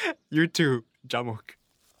 You too, Jamuk.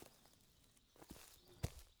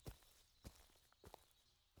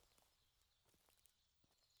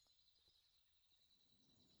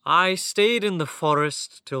 I stayed in the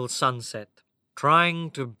forest till sunset,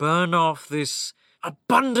 trying to burn off this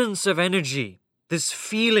abundance of energy, this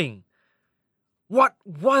feeling. What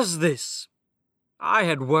was this? I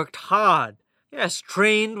had worked hard, yes,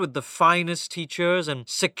 trained with the finest teachers and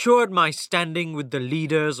secured my standing with the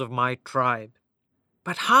leaders of my tribe.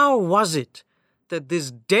 But how was it that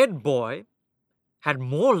this dead boy had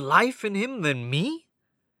more life in him than me?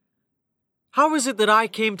 How is it that I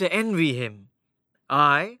came to envy him?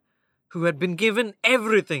 I, who had been given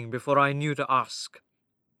everything before I knew to ask.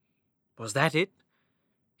 Was that it?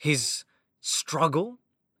 His struggle?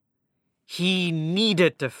 He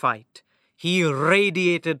needed to fight. He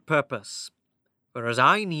radiated purpose. Whereas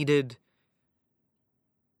I needed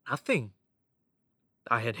nothing.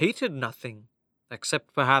 I had hated nothing,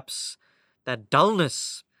 except perhaps that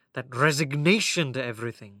dullness, that resignation to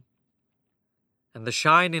everything. And the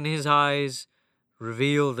shine in his eyes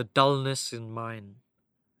revealed the dullness in mine.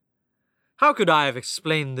 How could I have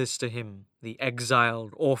explained this to him, the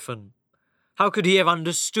exiled orphan? How could he have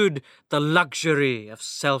understood the luxury of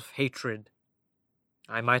self-hatred?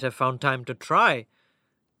 I might have found time to try,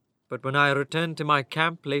 but when I returned to my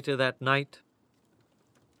camp later that night,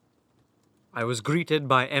 I was greeted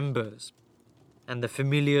by embers and the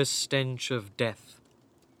familiar stench of death.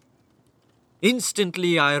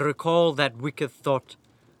 Instantly I recalled that wicked thought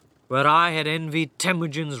where I had envied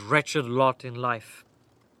Temujin's wretched lot in life.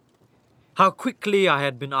 How quickly I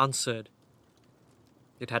had been answered.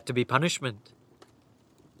 It had to be punishment.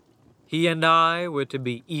 He and I were to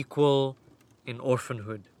be equal in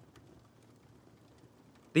orphanhood.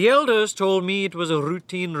 The elders told me it was a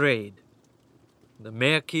routine raid. The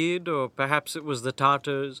Merkid, or perhaps it was the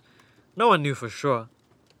Tartars, no one knew for sure.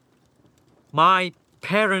 My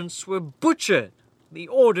parents were butchered the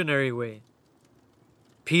ordinary way,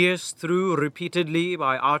 pierced through repeatedly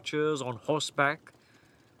by archers on horseback.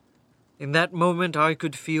 In that moment, I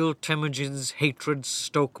could feel Temujin's hatred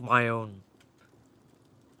stoke my own.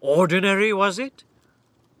 Ordinary, was it?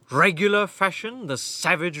 Regular fashion, the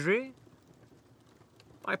savagery?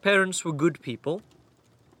 My parents were good people,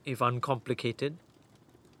 if uncomplicated.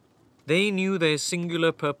 They knew their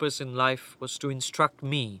singular purpose in life was to instruct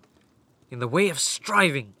me in the way of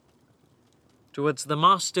striving towards the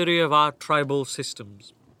mastery of our tribal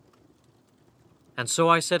systems. And so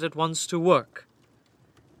I set at once to work.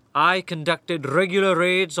 I conducted regular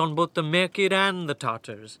raids on both the Merkid and the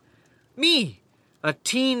Tartars. Me, a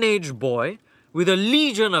teenage boy with a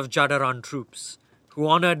legion of Jadaran troops who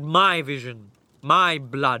honored my vision, my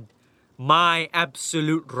blood, my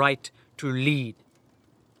absolute right to lead.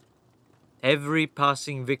 Every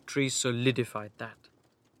passing victory solidified that.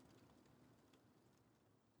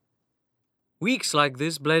 Weeks like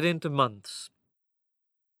this bled into months.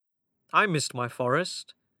 I missed my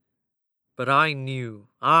forest, but I knew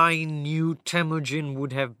Temujin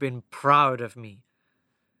would have been proud of me.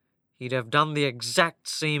 He'd have done the exact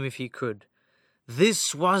same if he could.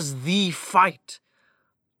 This was the fight.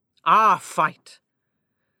 Our fight.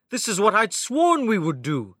 This is what I'd sworn we would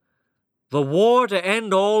do. The war to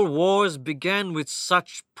end all wars began with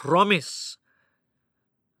such promise.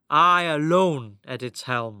 I alone at its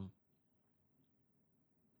helm.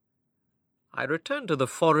 I returned to the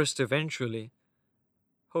forest eventually,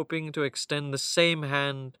 hoping to extend the same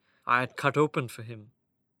hand I had cut open for him.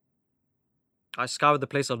 I scoured the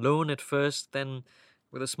place alone at first, then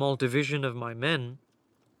with a small division of my men.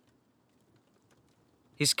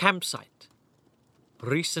 His campsite,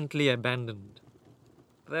 recently abandoned.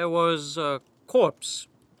 There was a corpse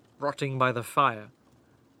rotting by the fire.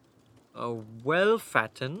 A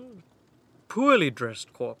well-fattened, poorly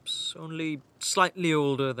dressed corpse, only slightly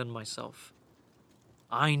older than myself.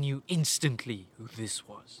 I knew instantly who this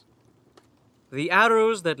was. The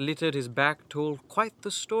arrows that littered his back told quite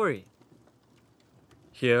the story.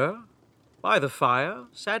 Here, by the fire,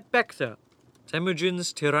 sat Bekta,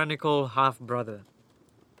 Temujin's tyrannical half-brother.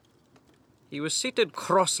 He was seated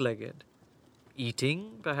cross-legged,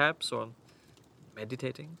 eating, perhaps, or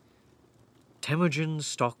meditating. Temujin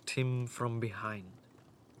stalked him from behind,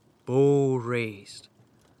 bow raised,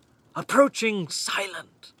 approaching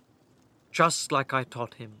silent, just like I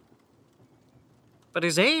taught him. But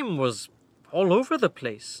his aim was all over the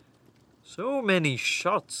place. So many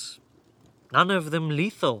shots, none of them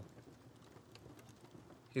lethal.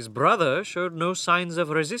 His brother showed no signs of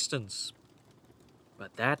resistance,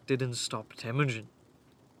 but that didn't stop Temujin.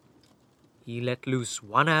 He let loose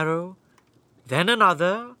one arrow, then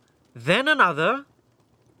another,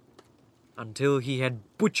 until he had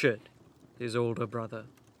butchered his older brother.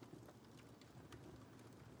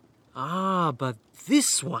 But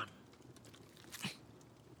this one.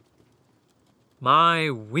 My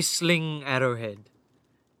whistling arrowhead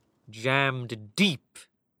jammed deep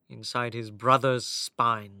inside his brother's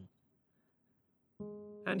spine.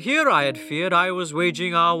 And here I had feared I was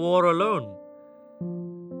waging our war alone.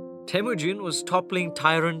 Temujin was toppling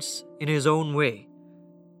tyrants in his own way.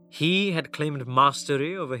 He had claimed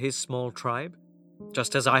mastery over his small tribe,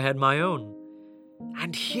 just as I had my own.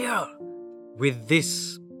 And here, with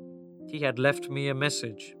this, he had left me a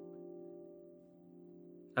message.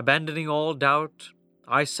 Abandoning all doubt,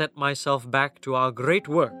 I set myself back to our great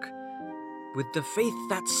work, with the faith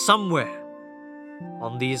that somewhere,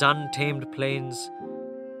 on these untamed plains,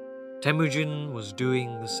 Temujin was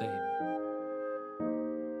doing the same.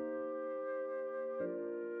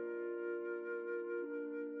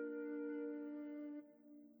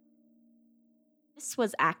 This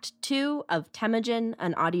was Act 2 of Temujin,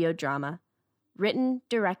 an audio drama. Written,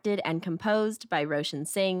 directed, and composed by Roshan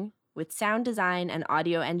Singh, with sound design and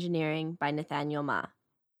audio engineering by Nathaniel Ma.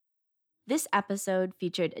 This episode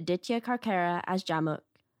featured Aditya Karkara as Jamuk,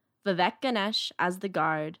 Vivek Ganesh as the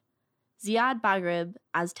guard, Ziad Baghrib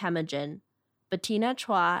as Temujin, Bettina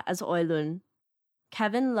Chua as Oilun,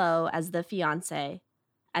 Kevin Lowe as the fiancé,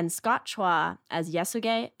 and Scott Chua as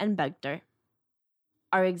Yesuge and Begder.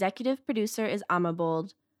 Our executive producer is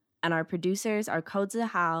Amabold, and our producers are Kodza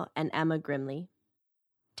Hao and Emma Grimley.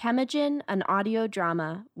 Temujin, an audio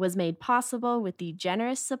drama, was made possible with the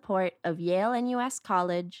generous support of Yale NUS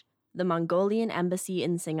College, the Mongolian Embassy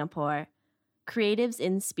in Singapore, Creatives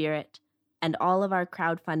in Spirit, and all of our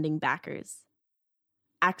crowdfunding backers.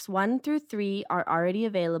 Acts 1 through 3 are already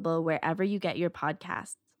available wherever you get your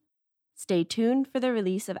podcasts. Stay tuned for the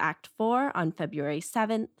release of Act 4 on February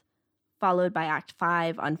 7th, followed by Act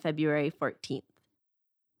 5 on February 14th.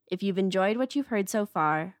 If you've enjoyed what you've heard so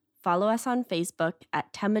far, follow us on Facebook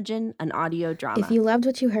at Temujin, an audio drama. If you loved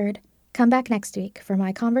what you heard, come back next week for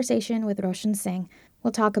my conversation with Roshan Singh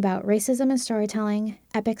We'll talk about racism in storytelling,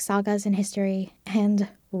 epic sagas in history, and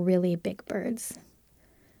really big birds.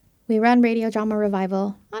 We run Radio Drama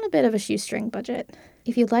Revival on a bit of a shoestring budget.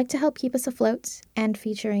 If you'd like to help keep us afloat and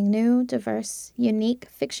featuring new, diverse, unique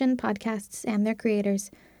fiction podcasts and their creators,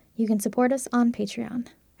 you can support us on Patreon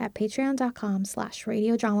at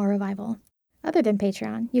patreon.com/Radio Drama Revival. Other than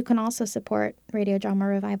Patreon, you can also support Radio Drama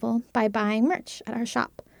Revival by buying merch at our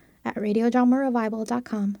shop at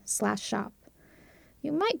radiodramarevival.com/shop.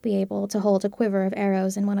 You might be able to hold a quiver of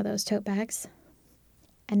arrows in one of those tote bags.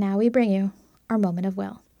 And now we bring you our moment of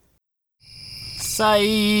will.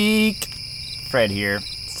 Psych! Fred here.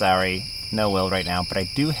 Sorry, no will right now, but I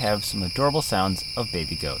do have some adorable sounds of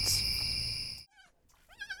baby goats.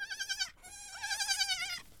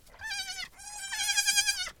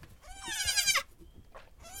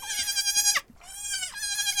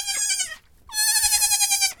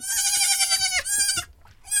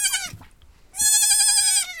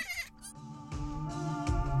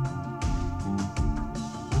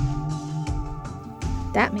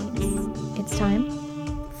 That means it's time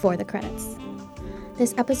for the credits.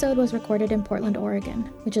 This episode was recorded in Portland, Oregon,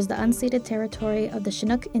 which is the unceded territory of the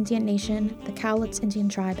Chinook Indian Nation, the Cowlitz Indian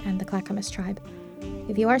Tribe, and the Clackamas Tribe.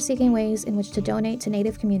 If you are seeking ways in which to donate to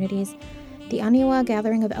Native communities, the Aniwa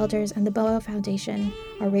Gathering of Elders and the Boa Foundation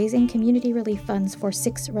are raising community relief funds for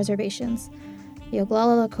 6 reservations: the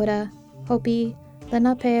Oglala Lakota, Hopi,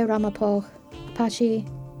 Lenape Ramapo, Apache,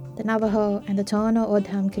 the Navajo, and the Tohono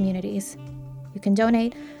O'odham communities. You can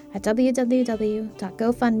donate at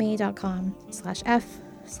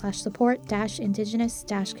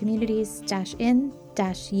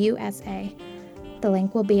www.gofundme.com/f/support-indigenous-communities-in-USA. The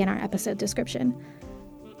link will be in our episode description.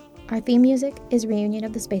 Our theme music is Reunion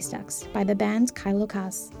of the Space Ducks by the band Kylo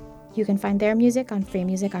Kaz. You can find their music on Free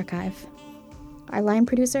Music Archive. Our line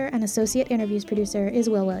producer and associate interviews producer is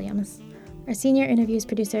Will Williams. Our senior interviews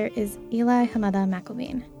producer is Eli Hamada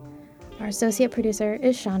McElveen. Our associate producer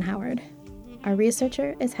is Sean Howard. Our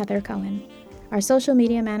researcher is Heather Cohen. Our social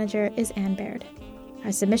media manager is Ann Baird.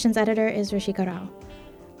 Our submissions editor is Rishika Rao.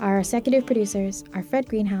 Our executive producers are Fred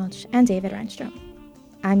Greenhalgh and David Reinstrom.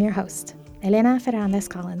 I'm your host, Elena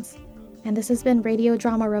Fernandez-Collins, and this has been Radio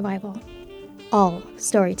Drama Revival. All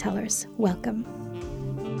storytellers welcome.